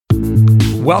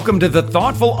Welcome to the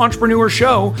Thoughtful Entrepreneur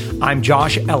Show. I'm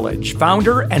Josh Elledge,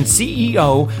 founder and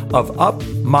CEO of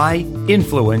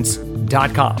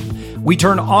UpMyInfluence.com. We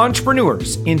turn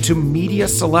entrepreneurs into media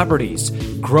celebrities,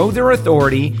 grow their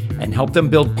authority, and help them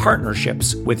build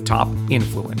partnerships with top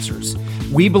influencers.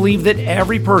 We believe that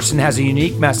every person has a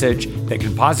unique message that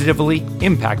can positively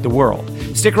impact the world.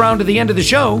 Stick around to the end of the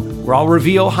show, where I'll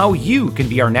reveal how you can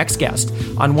be our next guest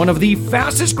on one of the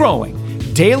fastest growing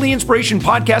daily inspiration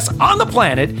podcasts on the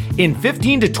planet in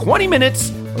 15 to 20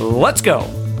 minutes. Let's go.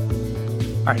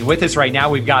 All right, with us right now,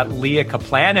 we've got Leah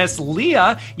Caplanis.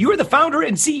 Leah, you are the founder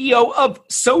and CEO of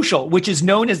Social, which is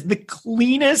known as the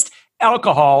cleanest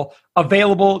alcohol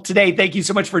available today. Thank you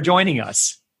so much for joining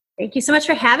us. Thank you so much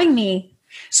for having me.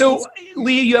 So,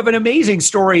 Leah, you have an amazing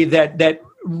story that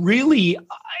really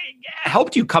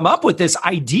helped you come up with this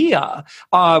idea.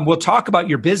 We'll talk about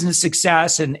your business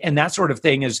success and that sort of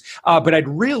thing. But I'd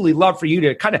really love for you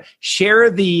to kind of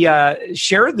share the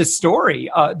story,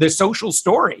 the Social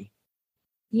story.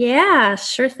 Yeah,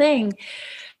 sure thing.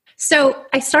 So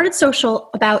I started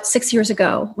Social about 6 years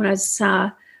ago when I was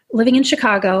living in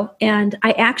Chicago, and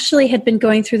I actually had been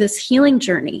going through this healing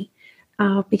journey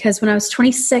because when I was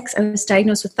 26, I was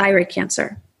diagnosed with thyroid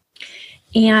cancer,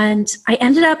 and I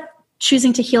ended up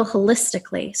choosing to heal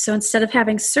holistically. So instead of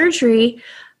having surgery,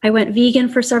 I went vegan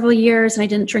for several years and I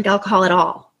didn't drink alcohol at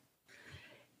all.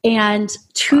 And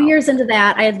 2 years into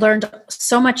that, I had learned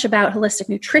so much about holistic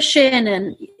nutrition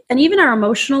and even our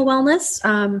emotional wellness,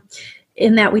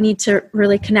 in that we need to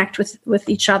really connect with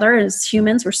each other as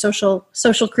humans. We're social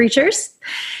creatures.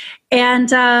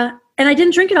 And I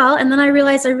didn't drink at all. And then I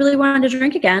realized I really wanted to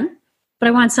drink again, but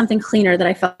I wanted something cleaner that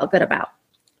I felt good about.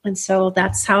 And so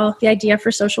that's how the idea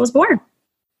for Social was born.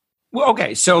 Well,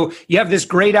 okay, so you have this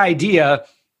great idea.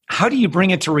 How do you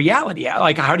bring it to reality?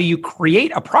 Like, how do you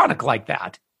create a product like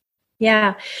that?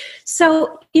 Yeah.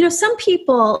 So, some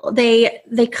people, they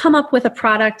come up with a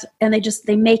product and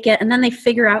they make it and then they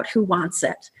figure out who wants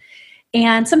it.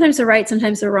 And sometimes they're right,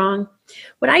 sometimes they're wrong.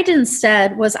 What I did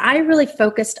instead was I really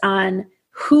focused on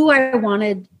who I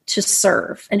wanted to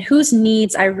serve and whose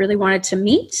needs I really wanted to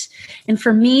meet. And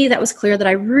for me, that was clear that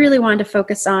I really wanted to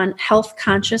focus on health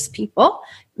conscious people,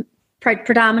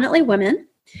 predominantly women.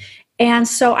 And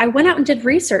so I went out and did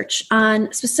research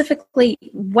on specifically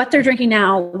what they're drinking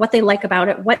now, what they like about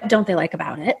it, what don't they like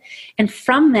about it. And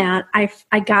from that, I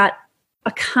got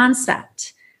a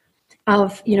concept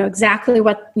of, exactly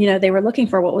what, they were looking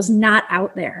for, what was not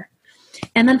out there.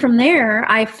 And then from there,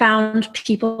 I found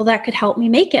people that could help me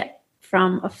make it,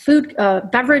 from a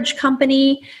beverage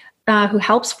company who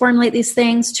helps formulate these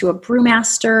things to a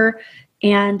brewmaster.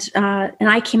 And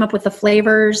I came up with the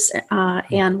flavors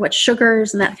and what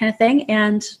sugars and that kind of thing.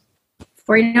 And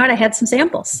before you know it, I had some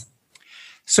samples.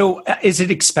 So is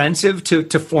it expensive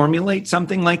to formulate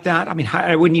something like that? I mean,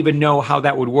 I wouldn't even know how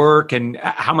that would work and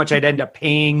how much I'd end up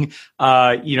paying,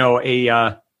 I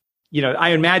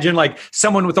imagine like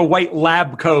someone with a white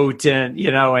lab coat and,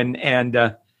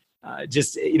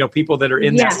 just, people that are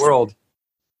in that world.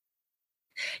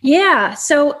 Yeah.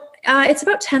 So it's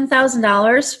about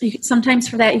 $10,000. Sometimes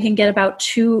for that, you can get about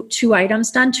two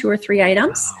items done, 2 or 3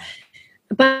 items. Wow.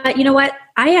 But you know what?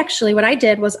 What I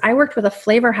did was I worked with a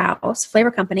flavor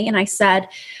company, and I said,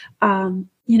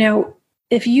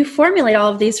 if you formulate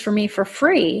all of these for me for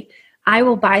free, I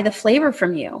will buy the flavor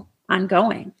from you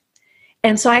ongoing.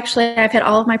 And so I've had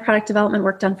all of my product development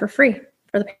work done for free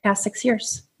for the past 6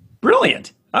 years.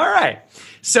 Brilliant. All right.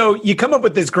 So you come up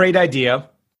with this great idea.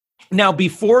 Now,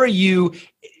 before you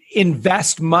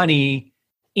invest money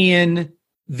in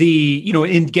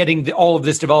in getting all of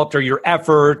this developed, or your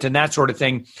effort and that sort of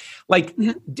thing, like,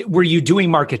 were you doing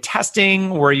market testing?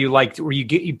 Were you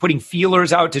putting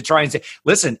feelers out to try and say,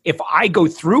 listen, if I go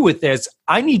through with this,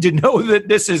 I need to know that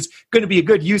this is going to be a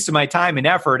good use of my time and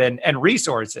effort and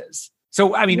resources.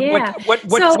 So, I mean,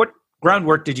 what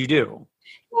groundwork did you do?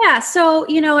 Yeah. So,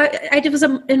 I was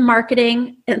in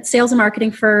marketing and sales and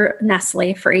marketing for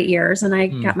Nestle for 8 years. And I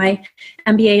got my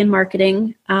MBA in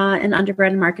marketing and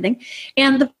undergrad in marketing.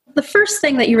 And the first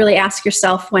thing that you really ask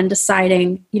yourself when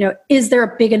deciding, is there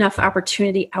a big enough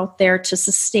opportunity out there to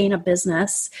sustain a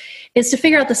business, is to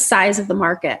figure out the size of the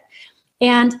market.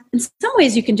 And in some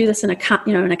ways you can do this in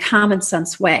a common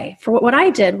sense way. For what I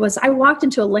did was I walked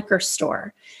into a liquor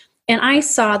store, and I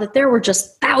saw that there were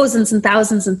just thousands and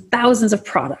thousands and thousands of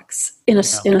products in a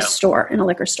store, in a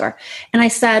liquor store. And I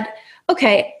said,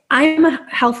 okay, I'm a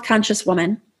health conscious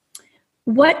woman.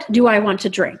 What do I want to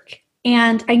drink?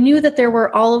 And I knew that there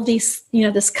were all of these,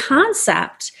 this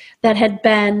concept that had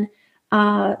been,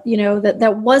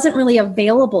 that wasn't really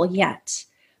available yet.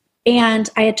 And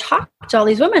I had talked to all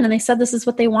these women and they said this is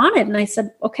what they wanted. And I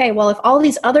said, okay, well, if all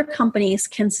these other companies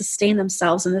can sustain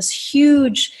themselves in this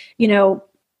huge, $80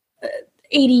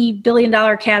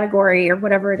 billion category or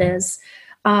whatever it is,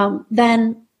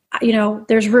 then,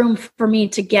 there's room for me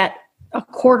to get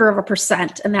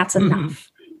 0.25%, and that's enough.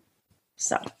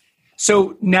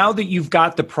 So now that you've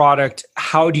got the product,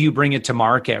 how do you bring it to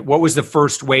market? What was the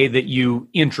first way that you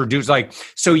introduced?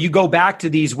 So you go back to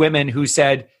these women who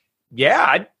said,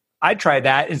 yeah, I'd try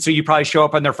that. And so you probably show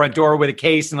up on their front door with a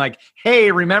case and like,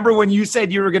 hey, remember when you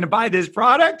said you were going to buy this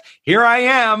product? Here I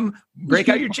am. Break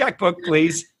out your checkbook,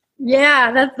 please.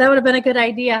 Yeah, that would have been a good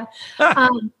idea.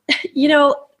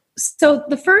 So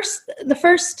the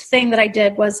first thing that I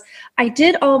did was I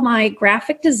did all my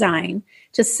graphic design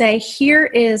to say,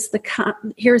 here's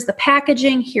the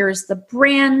packaging, here's the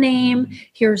brand name,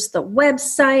 here's the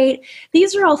website.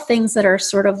 These are all things that are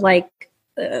sort of like,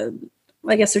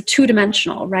 I guess they're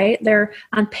two-dimensional, right? They're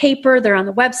on paper, they're on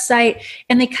the website,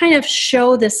 and they kind of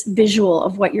show this visual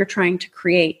of what you're trying to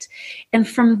create. And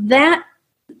from that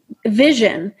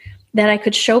vision that I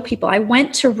could show people, I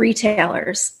went to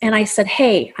retailers and I said,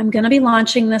 hey, I'm going to be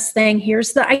launching this thing.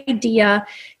 Here's the idea.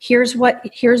 Here's what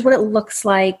it looks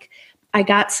like. I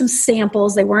got some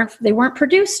samples. They weren't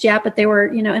produced yet, but they were,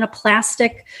 in a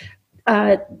plastic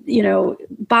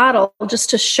bottle just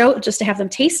to have them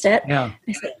taste it. Yeah.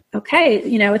 I said, okay,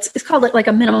 it's called like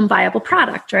a minimum viable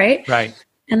product, right? Right.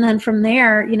 And then from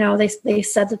there, they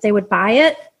said that they would buy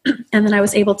it. And then I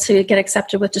was able to get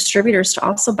accepted with distributors to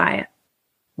also buy it.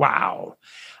 Wow.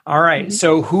 All right. Mm-hmm.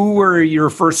 So who were your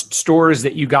first stores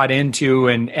that you got into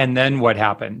and then what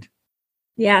happened?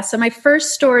 Yeah. So my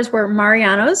first stores were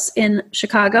Mariano's in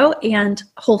Chicago and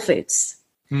Whole Foods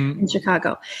in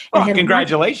Chicago. Oh,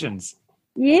 congratulations.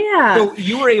 Yeah. So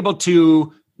you were able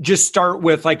to just start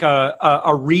with like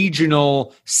a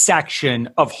regional section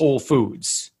of Whole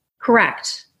Foods.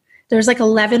 Correct. There's like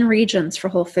 11 regions for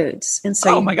Whole Foods. And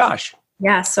so, oh my gosh.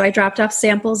 Yeah. So I dropped off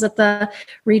samples at the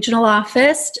regional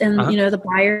office and, the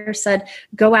buyer said,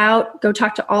 go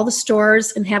talk to all the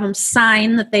stores and have them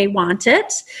sign that they want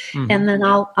it. Mm-hmm. And then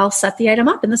I'll set the item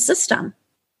up in the system.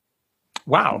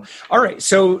 Wow. All right.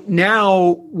 So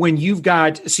now when you've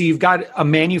got a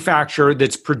manufacturer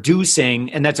that's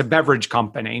producing, and that's a beverage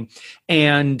company,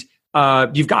 and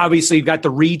you've got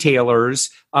the retailers,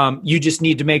 you just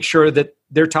need to make sure that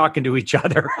they're talking to each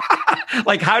other.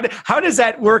 Like how does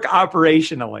that work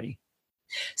operationally?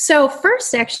 So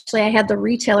first, actually, I had the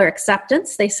retailer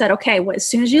acceptance. They said, okay, well, as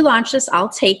soon as you launch this, I'll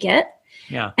take it.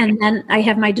 Yeah. And then I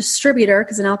have my distributor,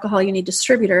 because in alcohol, you need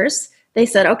distributors. They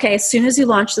said, okay, as soon as you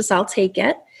launch this, I'll take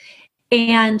it.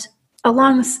 And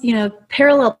along this,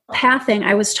 parallel pathing,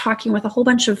 I was talking with a whole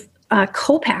bunch of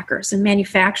co-packers and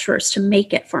manufacturers to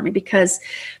make it for me, because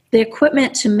the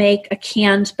equipment to make a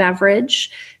canned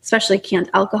beverage, especially a canned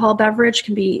alcohol beverage,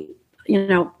 can be,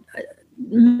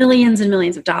 millions and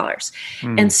millions of dollars.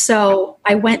 And so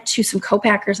I went to some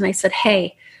co-packers and I said,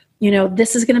 hey,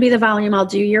 this is going to be the volume I'll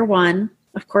do year one.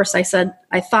 Of course, I said,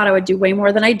 I thought I would do way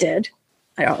more than I did.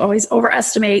 I always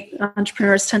overestimate.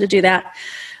 Entrepreneurs tend to do that.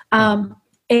 And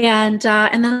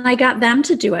then I got them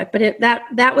to do it. But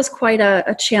that was quite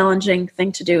a challenging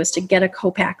thing to do, is to get a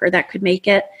co-packer that could make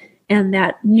it and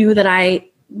that knew that I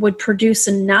would produce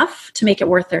enough to make it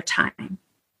worth their time.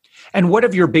 And what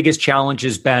have your biggest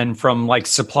challenges been from like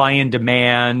supply and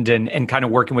demand and kind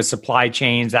of working with supply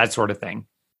chains, that sort of thing?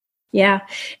 Yeah,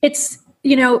 it's,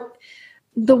 the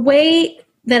way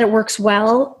that it works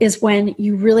well is when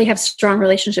you really have strong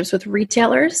relationships with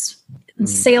retailers. And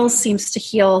sales seems to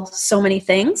heal so many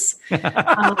things. This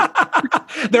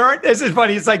is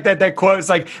funny. It's like that quote. It's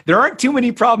like, there aren't too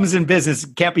many problems in business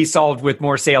that can't be solved with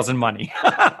more sales and money.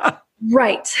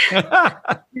 Right.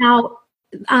 Now,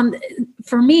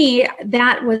 for me,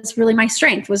 that was really my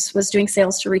strength was doing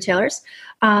sales to retailers.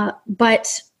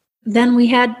 But then we've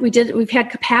had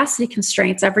capacity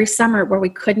constraints every summer where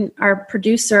our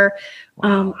producer,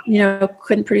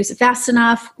 couldn't produce it fast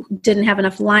enough, didn't have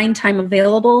enough line time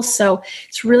available. So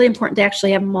it's really important to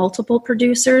actually have multiple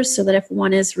producers so that if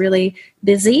one is really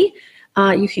busy,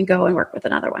 you can go and work with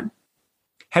another one.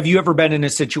 Have you ever been in a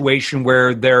situation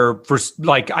where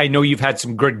I know you've had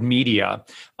some good media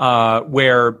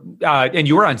where, and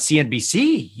you were on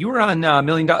CNBC, you were on a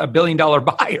 $1 billion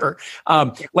buyer.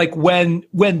 Like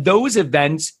when those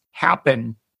events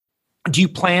happen, do you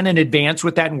plan in advance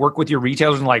with that and work with your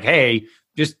retailers and like, hey,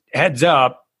 just heads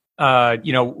up,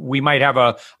 we might have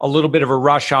a little bit of a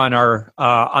rush on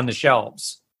on the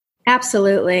shelves?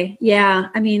 Absolutely. Yeah.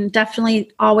 I mean, definitely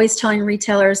always telling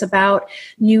retailers about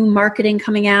new marketing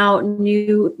coming out,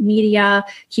 new media,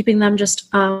 keeping them just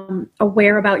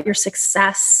aware about your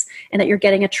success and that you're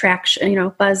getting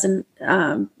attraction, buzz and,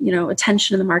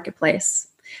 attention in the marketplace.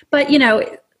 But,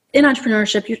 in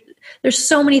entrepreneurship, there's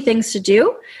so many things to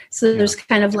do. So there's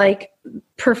kind of like,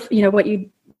 what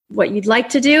you'd like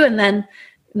to do. And then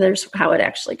there's how it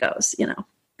actually goes,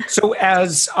 So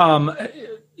as,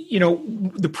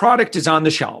 the product is on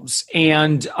the shelves,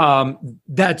 and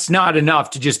that's not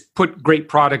enough to just put great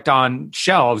product on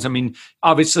shelves. I mean,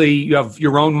 obviously you have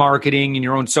your own marketing and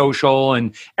your own social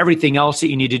and everything else that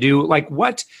you need to do. Like,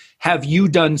 what have you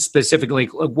done specifically?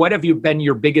 What have you been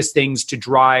your biggest things to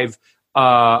drive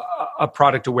a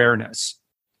product awareness?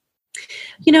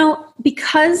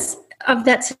 Because of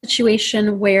that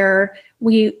situation where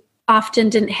we often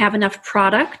didn't have enough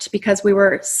product because we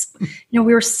were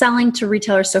selling to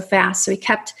retailers so fast. So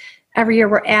every year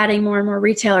we're adding more and more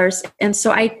retailers. And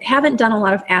so I haven't done a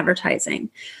lot of advertising.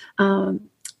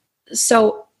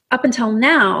 So up until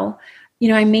now,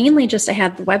 I mainly I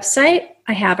had the website,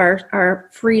 I have our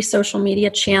free social media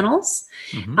channels.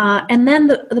 Mm-hmm. And then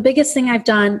the biggest thing I've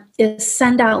done is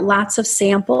send out lots of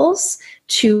samples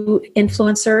to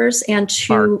influencers and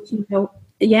to,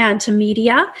 and to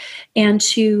media, and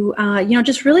to,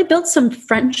 just really build some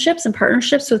friendships and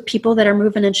partnerships with people that are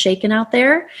moving and shaking out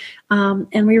there.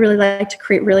 And we really like to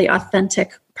create really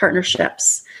authentic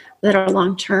partnerships that are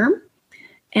long-term.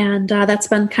 And that's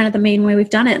been kind of the main way we've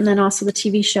done it. And then also the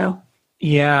TV show.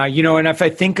 Yeah. And if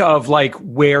I think of like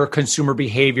where consumer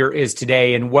behavior is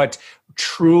today and what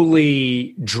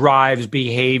truly drives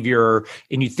behavior,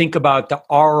 and you think about the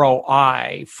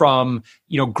ROI from,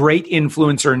 great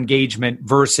influencer engagement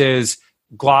versus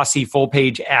glossy full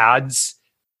page ads,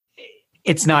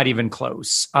 it's not even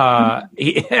close.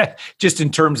 Just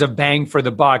in terms of bang for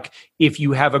the buck, if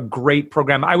you have a great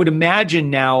program. I would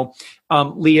imagine now,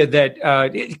 Leah,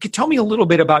 that tell me a little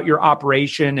bit about your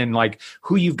operation and like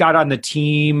who you've got on the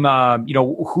team,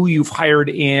 who you've hired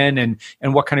in,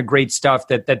 and what kind of great stuff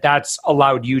that's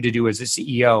allowed you to do as a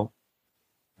CEO.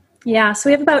 Yeah, so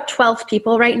we have about 12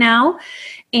 people right now,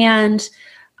 and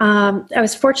I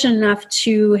was fortunate enough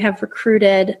to have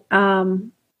recruited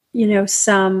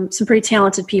some pretty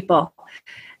talented people.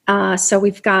 So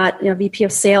we've got VP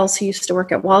of sales who used to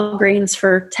work at Walgreens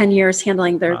for 10 years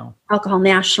handling their alcohol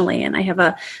nationally. And I have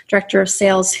a director of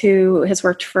sales who has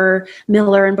worked for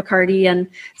Miller and Bacardi and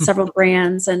several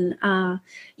brands. And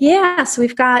so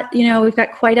we've got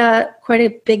quite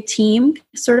a big team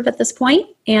sort of at this point.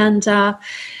 And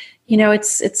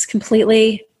it's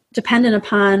completely dependent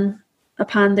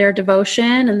upon their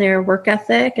devotion and their work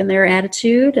ethic and their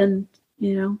attitude, and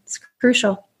it's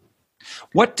crucial.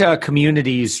 What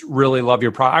communities really love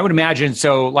your product? I would imagine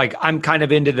so. Like, I'm kind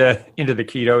of into the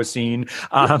keto scene,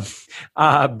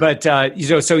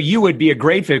 but so you would be a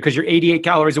great fit because you're 88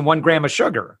 calories and 1 gram of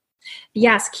sugar.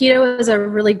 Yes, keto is a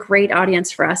really great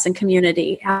audience for us in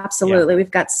community. Absolutely. Yeah. We've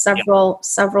got several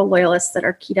loyalists that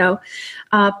are keto.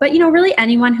 But, really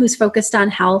anyone who's focused on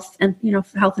health and,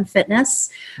 health and fitness.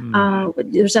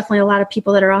 There's definitely a lot of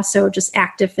people that are also just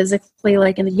active physically,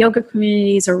 like in the yoga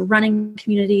communities or running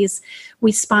communities.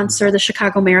 We sponsor the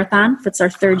Chicago Marathon. It's our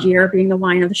third year being the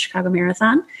wine of the Chicago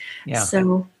Marathon. Yeah.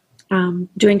 So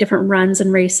doing different runs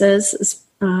and races is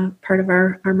part of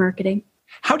our marketing.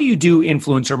 How do you do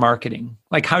influencer marketing?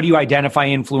 Like, how do you identify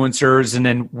influencers, and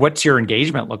then what's your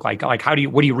engagement look like? Like, what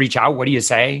do you reach out? What do you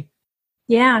say?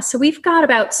 Yeah, so we've got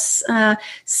about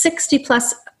 60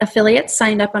 plus affiliates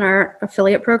signed up on our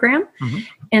affiliate program. Mm-hmm.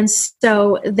 And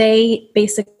so they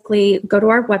basically go to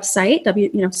our website,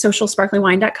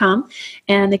 socialsparklingwine.com,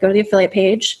 and they go to the affiliate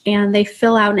page and they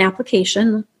fill out an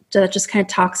application that just kind of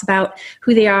talks about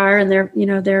who they are and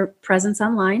their presence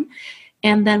online.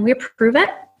 And then we approve it.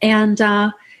 And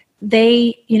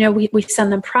we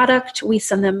send them product, we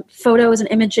send them photos and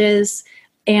images,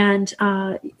 and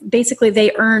basically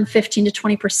they earn 15 to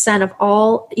 20% of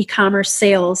all e-commerce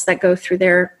sales that go through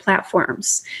their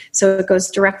platforms. So it goes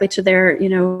directly to their,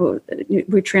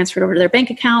 we transfer it over to their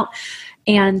bank account.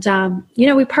 And,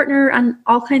 we partner on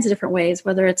all kinds of different ways,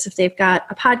 whether it's if they've got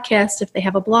a podcast, if they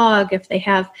have a blog, if they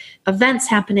have events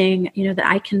happening, that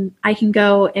I can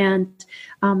go and,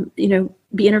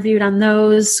 be interviewed on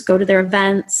those, go to their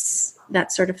events,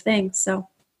 that sort of thing. So.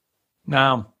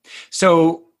 Wow.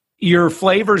 So your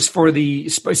flavors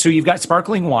so you've got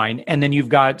sparkling wine, and then you've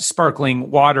got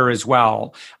sparkling water as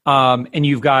well. And do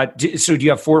you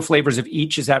have 4 flavors of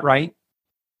each? Is that right?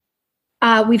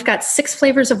 We've got 6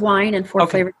 flavors of wine and 4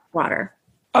 flavors of water.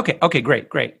 Okay,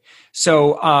 great.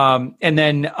 So, and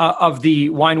then of the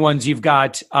wine ones, you've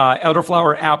got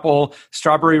elderflower apple,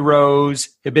 strawberry rose,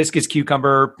 hibiscus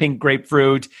cucumber, pink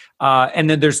grapefruit, and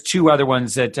then there's 2 other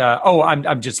ones that.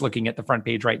 I'm just looking at the front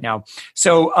page right now.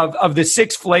 So, of the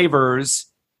 6 flavors,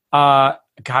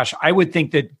 Gosh, I would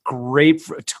think that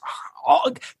grapefruit,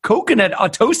 coconut, a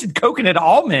toasted coconut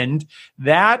almond,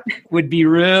 that would be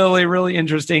really, really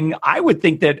interesting. I would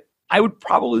think that I would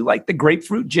probably like the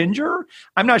grapefruit ginger.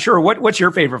 I'm not sure. What's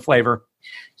your favorite flavor?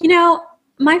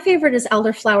 My favorite is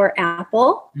elderflower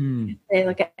apple. They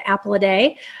look at apple a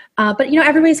day. But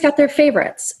everybody's got their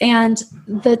favorites. And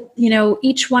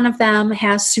each one of them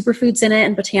has superfoods in it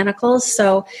and botanicals.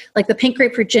 So like the pink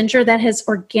grapefruit ginger, that has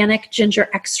organic ginger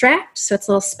extract. So it's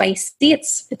a little spicy.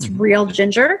 It's real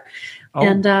ginger. Oh.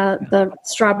 And the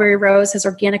strawberry rose has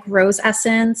organic rose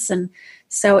essence. And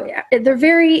so they're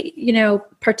very,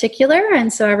 particular.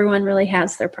 And so everyone really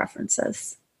has their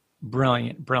preferences.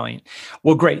 Brilliant.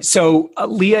 Well, great. So,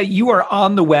 Leah, you are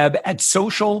on the web at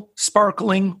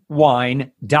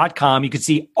socialsparklingwine.com. You can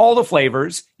see all the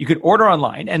flavors. You could order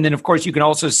online. And then, of course, you can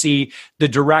also see the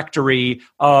directory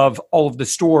of all of the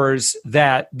stores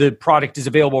that the product is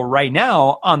available right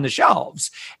now on the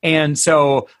shelves. And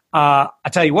so, I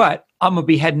tell you what, I'm going to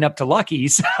be heading up to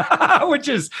Lucky's, which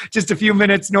is just a few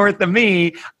minutes north of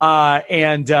me,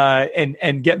 and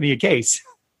get me a case.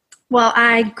 Well,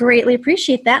 I greatly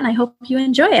appreciate that, and I hope you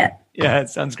enjoy it. Yeah, it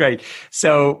sounds great.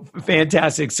 So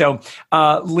fantastic. So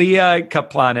Leah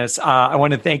Caplanis, I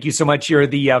want to thank you so much. You're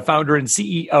the founder and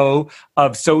CEO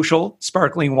of Social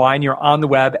Sparkling Wine. You're on the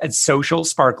web at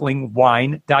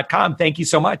socialsparklingwine.com. Thank you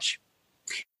so much.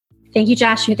 Thank you,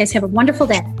 Josh. You guys have a wonderful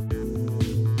day.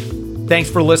 Thanks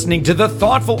for listening to the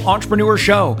Thoughtful Entrepreneur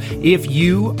Show. If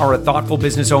you are a thoughtful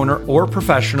business owner or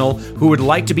professional who would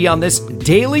like to be on this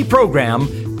daily program,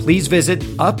 please visit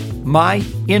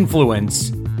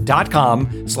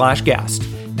upmyinfluence.com/guest.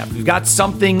 Now, if you've got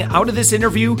something out of this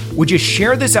interview, would you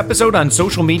share this episode on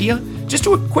social media? Just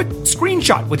do a quick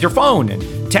screenshot with your phone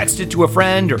and text it to a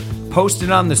friend or post it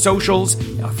on the socials.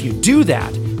 Now, if you do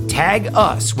that, tag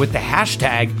us with the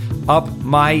hashtag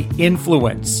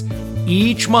UpMyInfluence.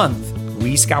 Each month,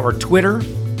 we scour Twitter,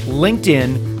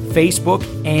 LinkedIn, Facebook,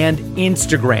 and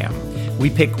Instagram.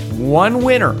 We pick one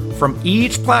winner from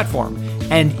each platform,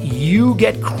 and you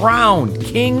get crowned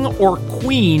king or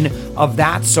queen of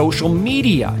that social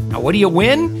media. Now, what do you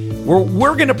win?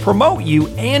 We're going to promote you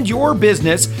and your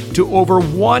business to over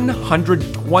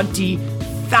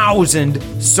 120,000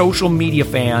 social media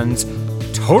fans,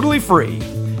 totally free.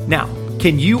 Now,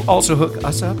 can you also hook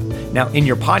us up? Now, in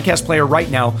your podcast player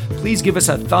right now, please give us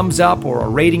a thumbs up or a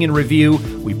rating and review.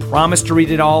 We promise to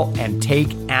read it all and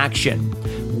take action.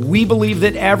 We believe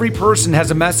that every person has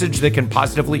a message that can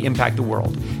positively impact the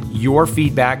world. Your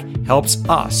feedback helps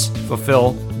us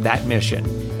fulfill that mission.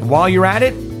 And while you're at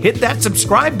it, hit that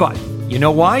subscribe button. You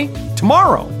know why?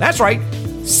 Tomorrow, that's right,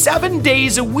 7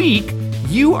 days a week,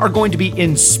 you are going to be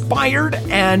inspired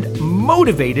and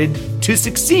motivated to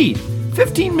succeed.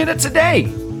 15 minutes a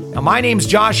day. Now, my name's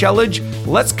Josh Elledge.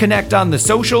 Let's connect on the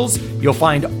socials. You'll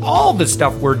find all the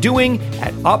stuff we're doing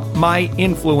at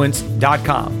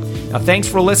upmyinfluence.com. Now, thanks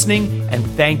for listening, and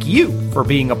thank you for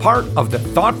being a part of the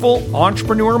Thoughtful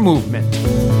Entrepreneur Movement.